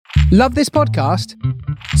Love this podcast?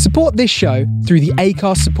 Support this show through the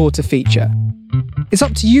Acast supporter feature. It's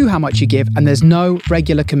up to you how much you give, and there's no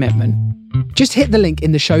regular commitment. Just hit the link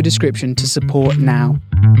in the show description to support now.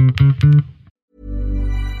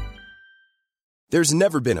 There's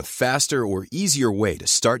never been a faster or easier way to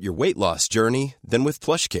start your weight loss journey than with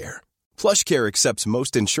PlushCare. PlushCare accepts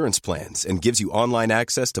most insurance plans and gives you online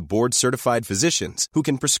access to board-certified physicians who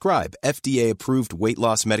can prescribe FDA-approved weight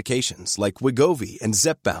loss medications like Wegovy and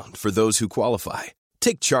Zepbound for those who qualify.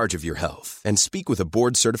 Take charge of your health and speak with a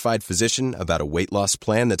board-certified physician about a weight loss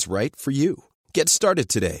plan that's right for you. Get started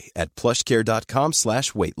today at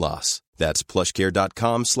plushcare.com/weight loss. That's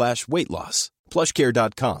plushcare.com/weight loss.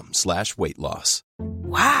 plushcare.com/weight loss.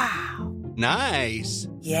 Wow. Nice.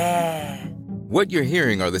 Yeah. What you're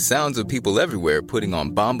hearing are the sounds of people everywhere putting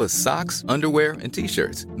on Bombas socks, underwear, and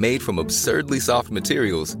T-shirts made from absurdly soft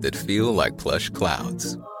materials that feel like plush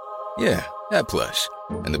clouds. Yeah, that plush.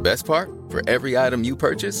 And the best part? For every item you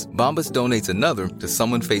purchase, Bombas donates another to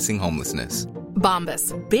someone facing homelessness.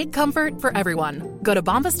 Bombas. Big comfort for everyone. Go to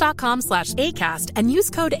bombas.com/ACAST and use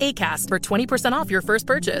code ACAST for 20% off your first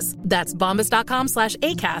purchase. That's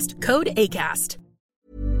bombas.com/ACAST. Code ACAST.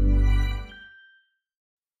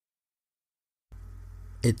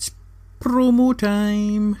 It's promo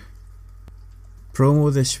time.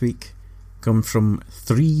 Promo this week comes from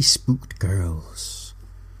Three Spooked Girls.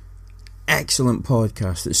 Excellent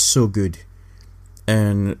podcast. It's so good.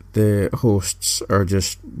 And the hosts are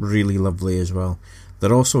just really lovely as well.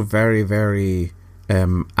 They're also very, very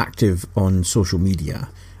active on social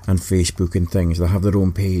media and Facebook and things. They have their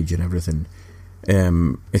own page and everything.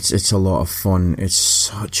 It's a lot of fun. It's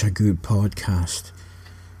such a good podcast.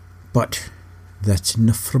 But that's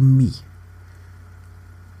enough from me.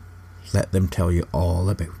 Let them tell you all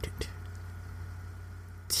about it.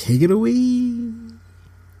 Take it away.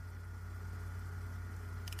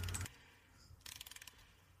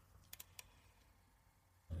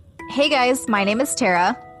 Hey guys, my name is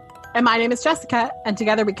Tara. And my name is Jessica, and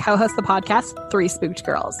together we co-host the podcast, Three Spooked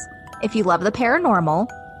Girls. If you love the paranormal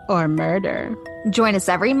or murder, join us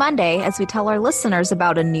every Monday as we tell our listeners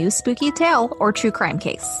about a new spooky tale or true crime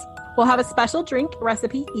case. We'll have a special drink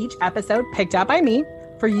recipe each episode picked out by me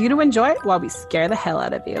for you to enjoy while we scare the hell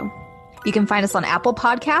out of you. You can find us on Apple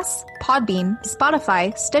Podcasts, Podbean,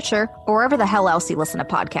 Spotify, Stitcher, or wherever the hell else you listen to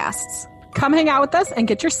podcasts. Come hang out with us and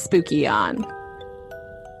get your spooky on.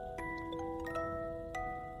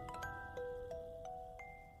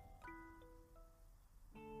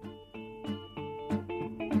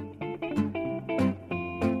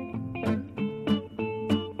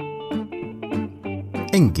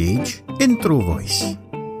 Engage intro voice.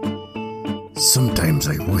 Sometimes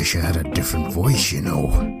I wish I had a different voice, you know.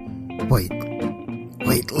 Wait,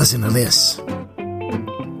 listen to this.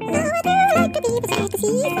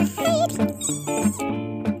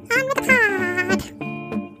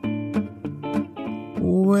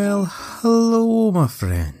 Well, hello, my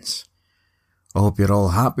friends. I hope you're all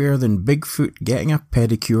happier than Bigfoot getting a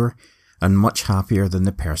pedicure and much happier than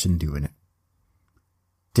the person doing it.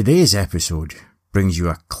 Today's episode brings you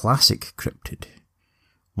a classic cryptid,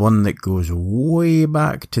 one that goes way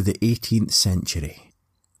back to the 18th century.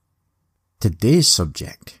 Today's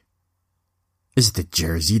subject is the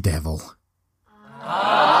Jersey Devil.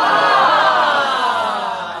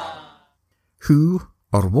 Who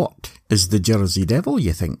or what is the Jersey Devil,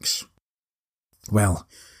 you thinks? Well,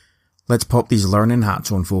 let's pop these learning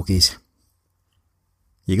hats on, folkies.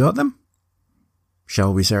 You got them?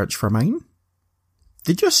 Shall we search for mine?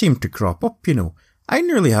 They just seem to crop up, you know. I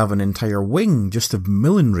nearly have an entire wing just of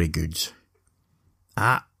millinery goods.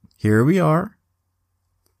 Ah, here we are.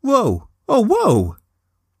 Whoa! Oh, whoa!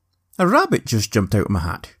 A rabbit just jumped out of my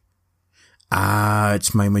hat. Ah,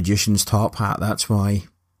 it's my magician's top hat, that's why.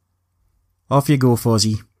 Off you go,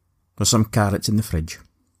 Fozzie. There's some carrots in the fridge.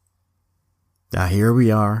 Ah, here we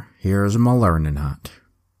are. Here's my learning hat.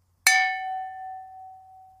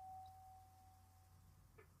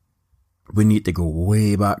 We need to go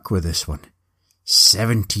way back with this one.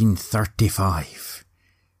 1735.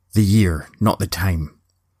 The year, not the time.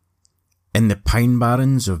 In the Pine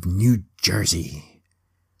Barrens of New Jersey.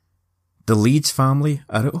 The Leeds family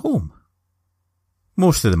are at home.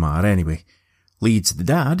 Most of them are, anyway. Leeds, the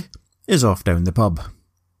dad, is off down the pub.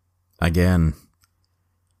 Again.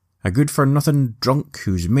 A good-for-nothing drunk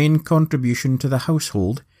whose main contribution to the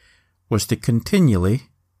household was to continually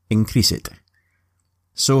increase it.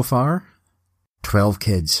 So far, 12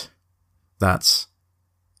 kids. That's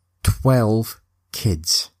 12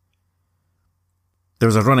 kids. There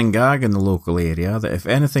was a running gag in the local area that if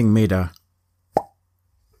anything made a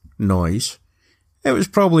noise, it was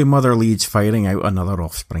probably Mother Leeds firing out another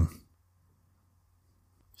offspring.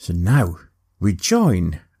 So now we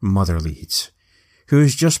join Mother Leeds, who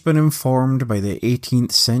has just been informed by the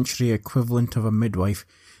 18th century equivalent of a midwife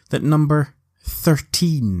that number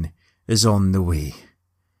 13 is on the way.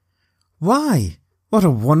 Why, what a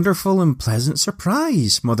wonderful and pleasant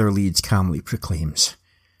surprise, Mother Leeds calmly proclaims.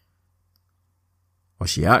 What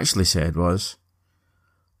she actually said was,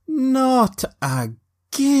 "Not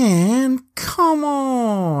again? Come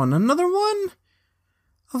on, another one?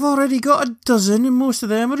 I've already got a dozen and most of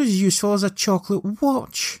them are as useful as a chocolate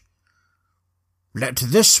watch." "Let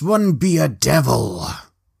this one be a devil,"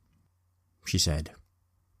 she said.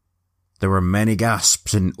 There were many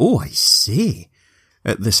gasps and "oh, I say"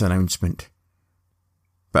 at this announcement.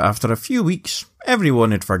 But after a few weeks,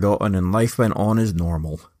 everyone had forgotten and life went on as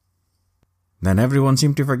normal. Then everyone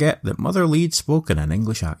seemed to forget that Mother Leeds spoke in an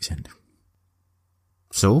English accent.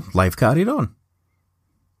 So life carried on.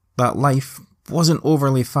 That life wasn't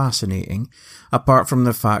overly fascinating, apart from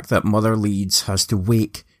the fact that Mother Leeds has to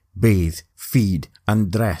wake, bathe, feed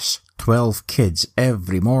and dress 12 kids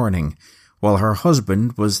every morning, while her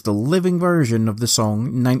husband was the living version of the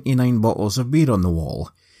song 99 Bottles of Beer on the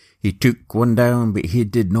Wall. He took one down, but he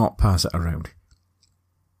did not pass it around.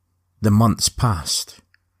 The months passed.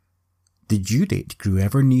 The due date grew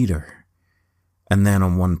ever nearer. And then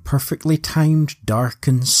on one perfectly timed, dark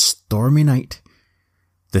and stormy night,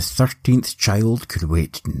 the 13th child could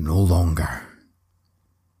wait no longer.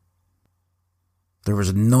 There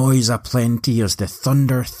was noise aplenty as the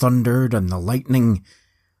thunder thundered and the lightninged,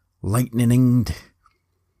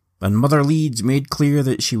 and Mother Leeds made clear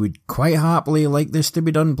that she would quite happily like this to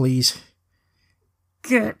be done, please.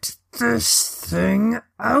 "Get this thing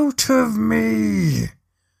out of me!"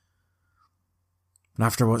 And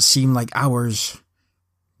after what seemed like hours,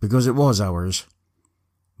 because it was hours,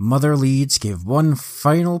 Mother Leeds gave one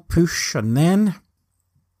final push and then...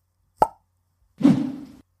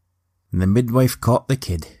 the midwife caught the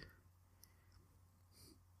kid.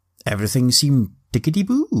 Everything seemed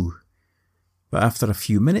tickety-boo. But after a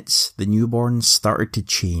few minutes, the newborn started to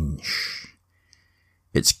change.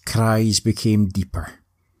 Its cries became deeper.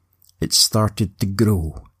 It started to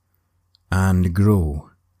grow, and grow,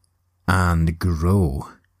 and grow.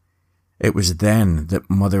 It was then that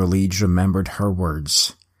Mother Leeds remembered her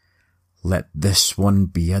words, "Let this one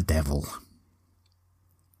be a devil."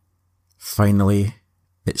 Finally,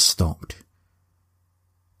 it stopped.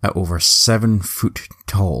 At over 7 foot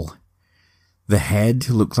tall, the head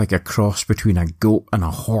looked like a cross between a goat and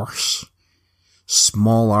a horse.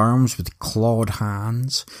 Small arms with clawed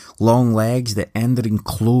hands, long legs that ended in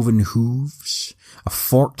cloven hooves, a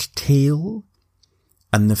forked tail,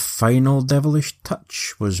 and the final devilish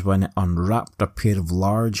touch was when it unwrapped a pair of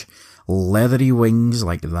large, leathery wings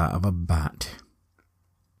like that of a bat.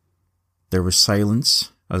 There was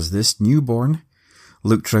silence as this newborn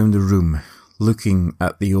looked round the room, looking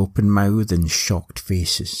at the open-mouthed and shocked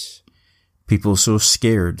faces. People so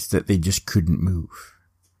scared that they just couldn't move.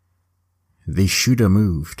 They should have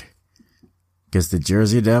moved, because the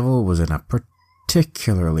Jersey Devil was in a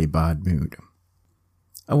particularly bad mood.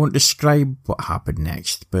 I won't describe what happened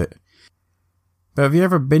next, but have you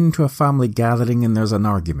ever been to a family gathering and there's an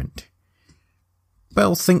argument?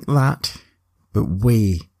 Well, think that, but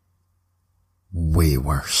way, way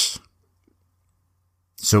worse.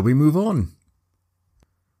 So we move on.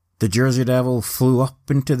 The Jersey Devil flew up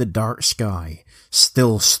into the dark sky,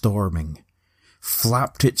 still storming,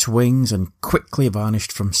 flapped its wings and quickly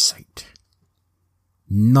vanished from sight.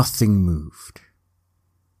 Nothing moved.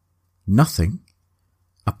 Nothing,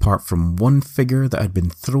 apart from one figure that had been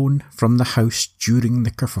thrown from the house during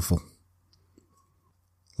the kerfuffle.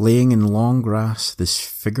 Laying in long grass, this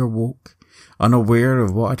figure woke, unaware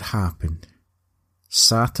of what had happened,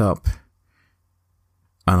 sat up,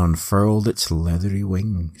 and unfurled its leathery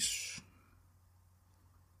wings.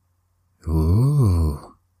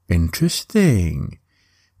 "Oh, interesting.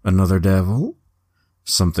 Another devil?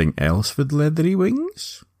 Something else with leathery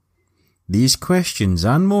wings?" These questions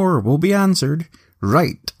and more will be answered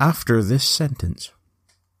right after this sentence.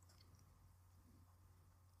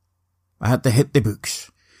 I had to hit the books,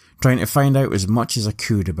 trying to find out as much as I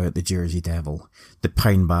could about the Jersey Devil, the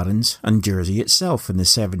Pine Barrens, and Jersey itself in the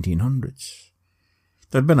 1700s.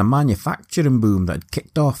 There'd been a manufacturing boom that had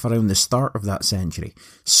kicked off around the start of that century,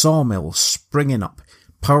 sawmills springing up,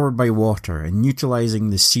 powered by water and utilising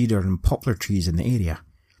the cedar and poplar trees in the area.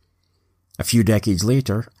 A few decades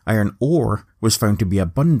later, iron ore was found to be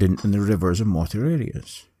abundant in the rivers and water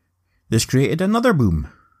areas. This created another boom,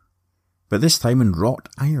 but this time in wrought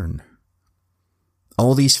iron.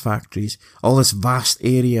 All these factories, all this vast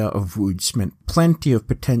area of woods meant plenty of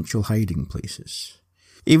potential hiding places.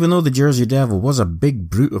 Even though the Jersey Devil was a big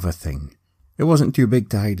brute of a thing, it wasn't too big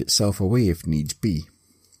to hide itself away if needs be.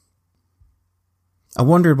 I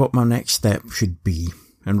wondered what my next step should be,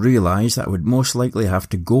 and realised that I would most likely have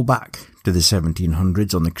to go back to the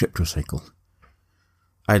 1700s on the cryptocycle.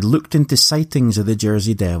 I'd looked into sightings of the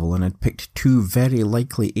Jersey Devil and had picked two very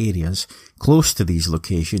likely areas close to these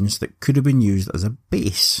locations that could have been used as a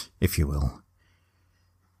base, if you will.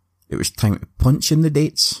 It was time to punch in the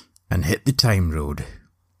dates and hit the time road.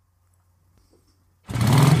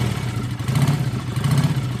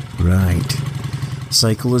 Right.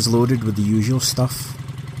 Cycle is loaded with the usual stuff.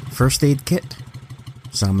 First aid kit,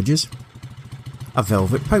 sandwiches, a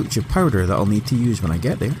velvet pouch of powder that I'll need to use when I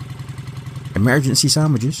get there, emergency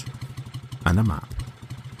sandwiches, and a map.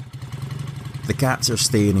 The cats are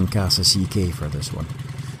staying in Casa CK for this one.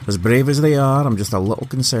 As brave as they are, I'm just a little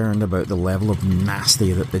concerned about the level of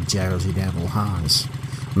nasty that the Jersey Devil has.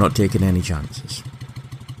 I'm not taking any chances.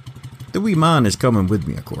 The wee man is coming with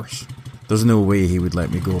me, of course. There's no way he would let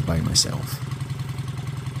me go by myself.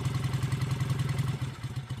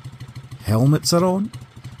 Helmets are on,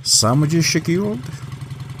 sandwiches secured,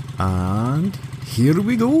 and here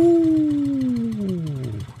we go!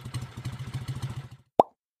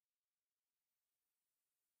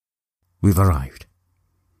 We've arrived.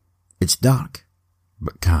 It's dark,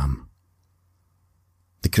 but calm.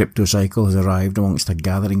 The cryptocycle has arrived amongst a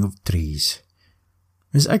gathering of trees.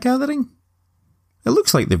 Is it a gathering? It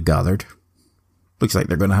looks like they've gathered. Looks like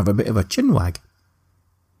they're going to have a bit of a chinwag.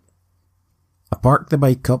 I park the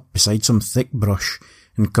bike up beside some thick brush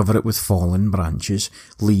and cover it with fallen branches,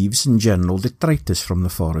 leaves and general detritus from the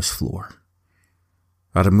forest floor.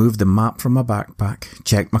 I removed the map from my backpack,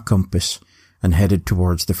 checked my compass, and headed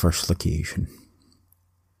towards the first location.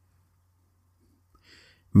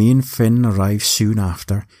 Me and Finn arrived soon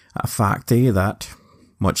after at a factory that,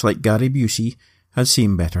 much like Gary Busey, had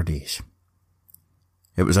seen better days.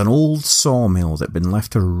 It was an old sawmill that had been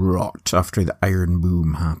left to rot after the iron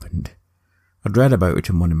boom happened. I'd read about it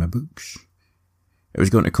in one of my books. It was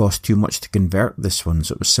going to cost too much to convert this one,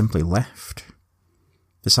 so it was simply left.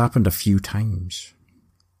 This happened a few times.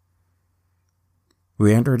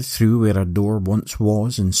 We entered through where a door once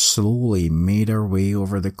was and slowly made our way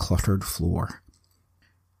over the cluttered floor.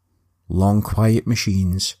 Long quiet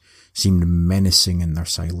machines seemed menacing in their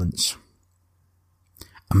silence.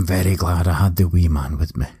 I'm very glad I had the wee man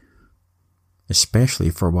with me, especially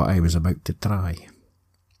for what I was about to try.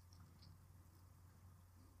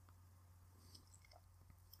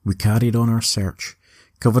 We carried on our search,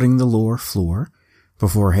 covering the lower floor,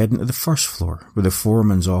 before heading to the first floor, where the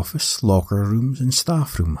foreman's office, locker rooms and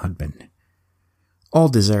staff room had been. All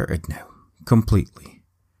deserted now, completely.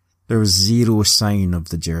 There was zero sign of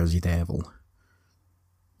the Jersey Devil.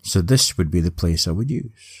 So this would be the place I would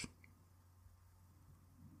use.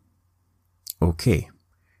 Okay,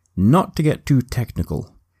 not to get too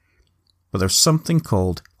technical, but there's something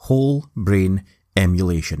called whole brain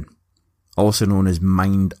emulation, also known as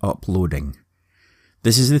mind uploading.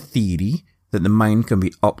 This is the theory that the mind can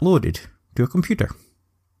be uploaded to a computer.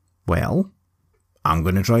 Well, I'm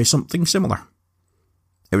going to try something similar.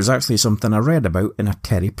 It was actually something I read about in a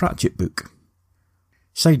Terry Pratchett book.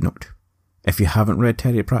 Side note, if you haven't read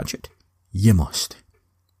Terry Pratchett, you must.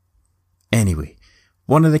 Anyway,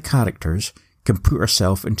 one of the characters can put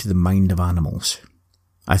herself into the mind of animals.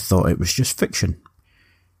 I thought it was just fiction.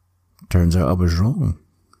 Turns out I was wrong.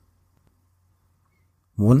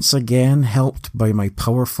 Once again, helped by my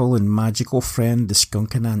powerful and magical friend the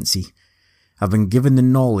Skunk Anansi, I've been given the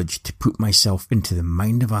knowledge to put myself into the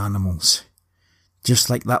mind of animals, just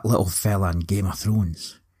like that little fella in Game of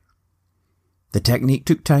Thrones. The technique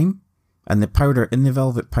took time, and the powder in the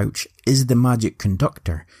velvet pouch is the magic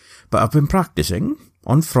conductor, but I've been practicing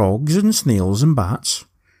on frogs and snails and bats.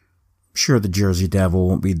 I'm sure the Jersey Devil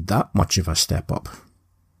won't be that much of a step up.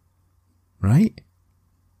 Right?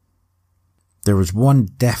 There was one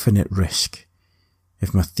definite risk,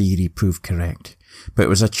 if my theory proved correct, but it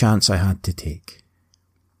was a chance I had to take.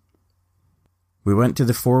 We went to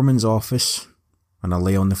the foreman's office, and I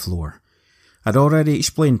lay on the floor. I'd already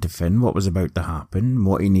explained to Finn what was about to happen, and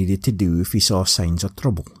what he needed to do if he saw signs of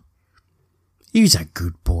trouble. He was a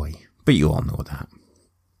good boy, but you all know that.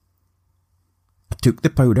 I took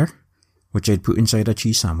the powder, which I'd put inside a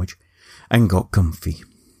cheese sandwich, and got comfy.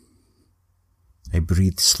 I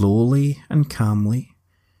breathed slowly and calmly,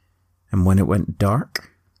 and when it went dark,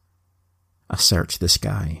 I searched the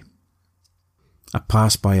sky. I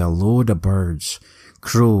passed by a load of birds,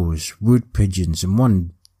 crows, wood pigeons, and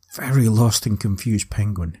one very lost and confused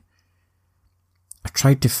penguin. I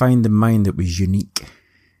tried to find the mind that was unique.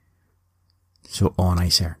 So on I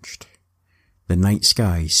searched. the night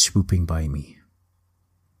sky swooping by me.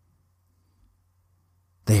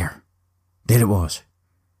 There it was.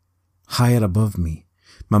 Higher above me,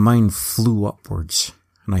 my mind flew upwards,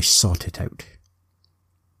 and I sought it out.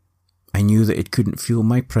 I knew that it couldn't feel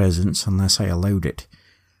my presence unless I allowed it.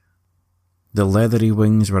 The leathery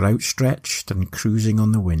wings were outstretched and cruising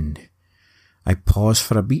on the wind. I paused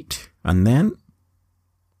for a beat, and then...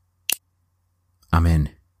 I'm in.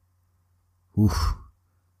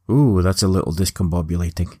 Ooh, that's a little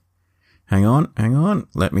discombobulating. Hang on,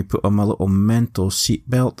 let me put on my little mental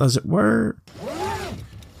seatbelt, as it were.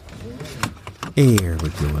 Here we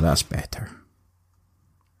go, that's better.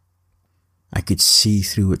 I could see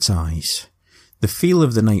through its eyes. The feel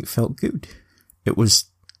of the night felt good. It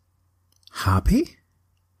was happy?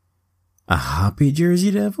 A happy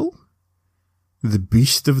Jersey Devil? The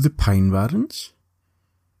beast of the Pine Barrens?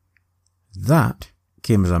 That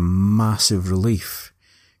came as a massive relief.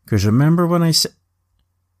 Because remember when I said...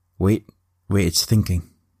 Wait, it's thinking.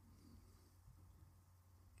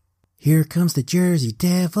 Here comes the Jersey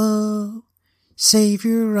Devil,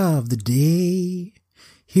 savior of the day.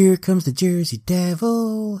 Here comes the Jersey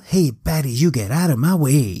Devil, hey baddies, you get out of my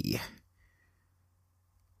way.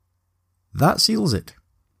 That seals it.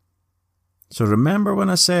 So remember when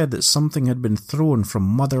I said that something had been thrown from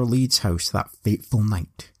Mother Leeds' house that fateful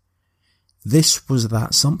night? This was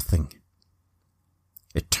that something.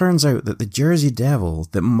 It turns out that the Jersey Devil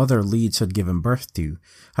that Mother Leeds had given birth to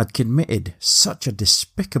had committed such a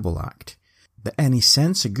despicable act that any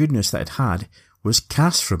sense of goodness that it had was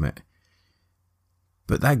cast from it.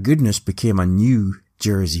 But that goodness became a new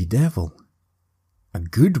Jersey Devil. A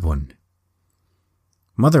good one.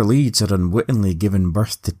 Mother Leeds had unwittingly given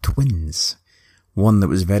birth to twins. One that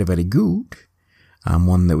was very, very good, and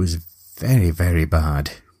one that was very, very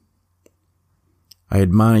bad. I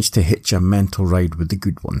had managed to hitch a mental ride with the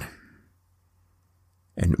good one.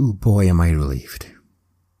 And ooh boy am I relieved.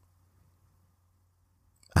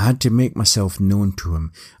 I had to make myself known to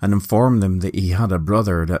him and inform them that he had a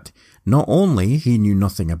brother that not only he knew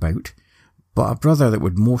nothing about, but a brother that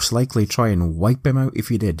would most likely try and wipe him out if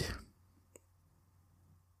he did.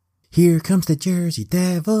 Here comes the Jersey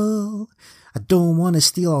Devil, I don't want to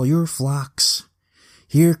steal all your flocks.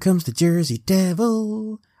 Here comes the Jersey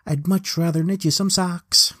Devil, I'd much rather knit you some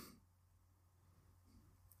socks.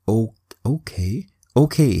 Okay,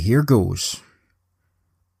 here goes.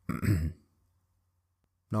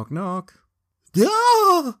 Knock, knock.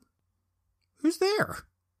 Ah! Who's there?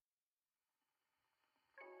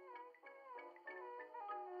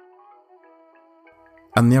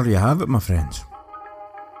 And there you have it, my friends.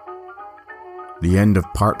 The end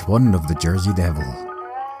of part 1 of the Jersey Devil.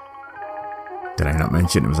 Did I not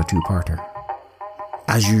mention it was a 2-parter?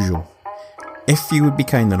 As usual, if you would be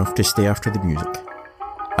kind enough to stay after the music,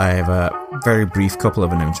 I have a very brief couple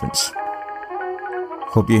of announcements.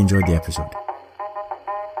 Hope you enjoyed the episode.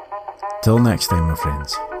 Till next time, my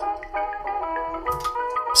friends.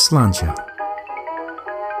 Sláinte.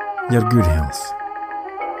 Your good health.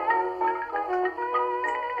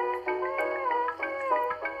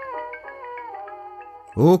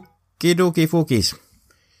 Okie dokie, folkies.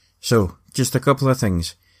 So, just a couple of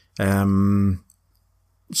things.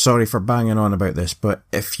 Sorry for banging on about this, but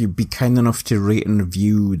if you'd be kind enough to rate and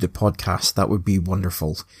review the podcast, that would be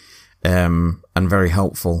wonderful, and very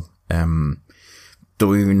helpful. Don't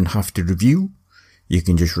even have to review. You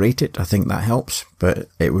can just rate it. I think that helps, but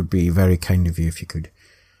it would be very kind of you if you could.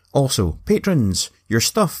 Also, patrons, your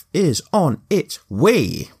stuff is on its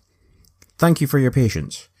way. Thank you for your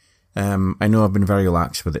patience. I know I've been very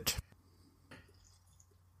lax with it.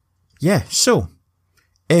 Yeah, so,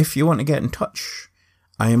 if you want to get in touch,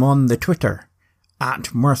 I am on the Twitter,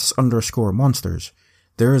 @Mirths_Monsters.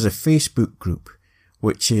 There is a Facebook group,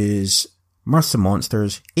 which is Mirths and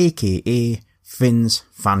Monsters, aka Finn's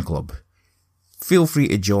Fan Club. Feel free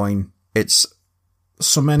to join. It's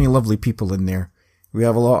so many lovely people in there. We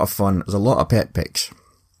have a lot of fun. There's a lot of pet pics.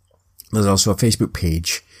 There's also a Facebook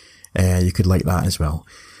page. You could like that as well.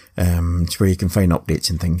 It's where you can find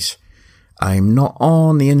updates and things. I'm not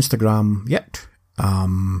on the Instagram yet.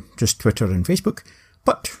 Just Twitter and Facebook.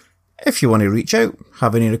 But if you want to reach out,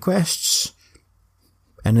 have any requests,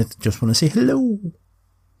 and just want to say hello,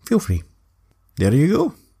 feel free. There you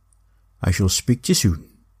go. I shall speak to you soon.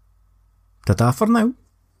 Ta-ta for now.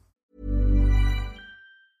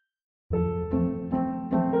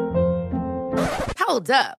 Hold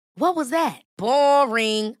up. What was that?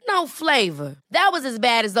 Boring. No flavor. That was as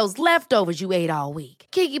bad as those leftovers you ate all week.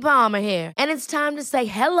 Keke Palmer here, and it's time to say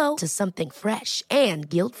hello to something fresh and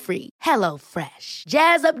guilt-free. Hello Fresh.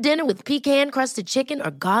 Jazz up dinner with pecan-crusted chicken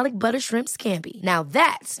or garlic butter shrimp scampi. Now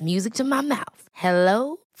that's music to my mouth.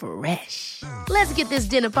 Hello Fresh. Let's get this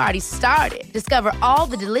dinner party started. Discover all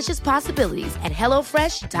the delicious possibilities at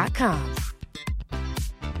HelloFresh.com.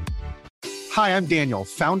 Hi, I'm Daniel,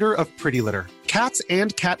 founder of Pretty Litter. Cats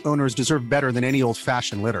and cat owners deserve better than any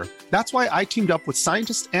old-fashioned litter. That's why I teamed up with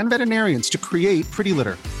scientists and veterinarians to create Pretty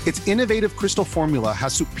Litter. Its innovative crystal formula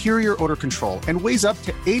has superior odor control and weighs up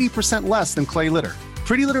to 80% less than clay litter.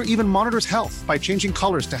 Pretty Litter even monitors health by changing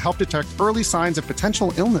colors to help detect early signs of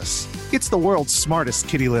potential illness. It's the world's smartest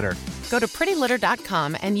kitty litter. Go to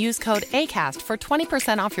prettylitter.com and use code ACAST for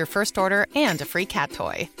 20% off your first order and a free cat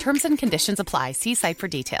toy. Terms and conditions apply. See site for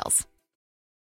details.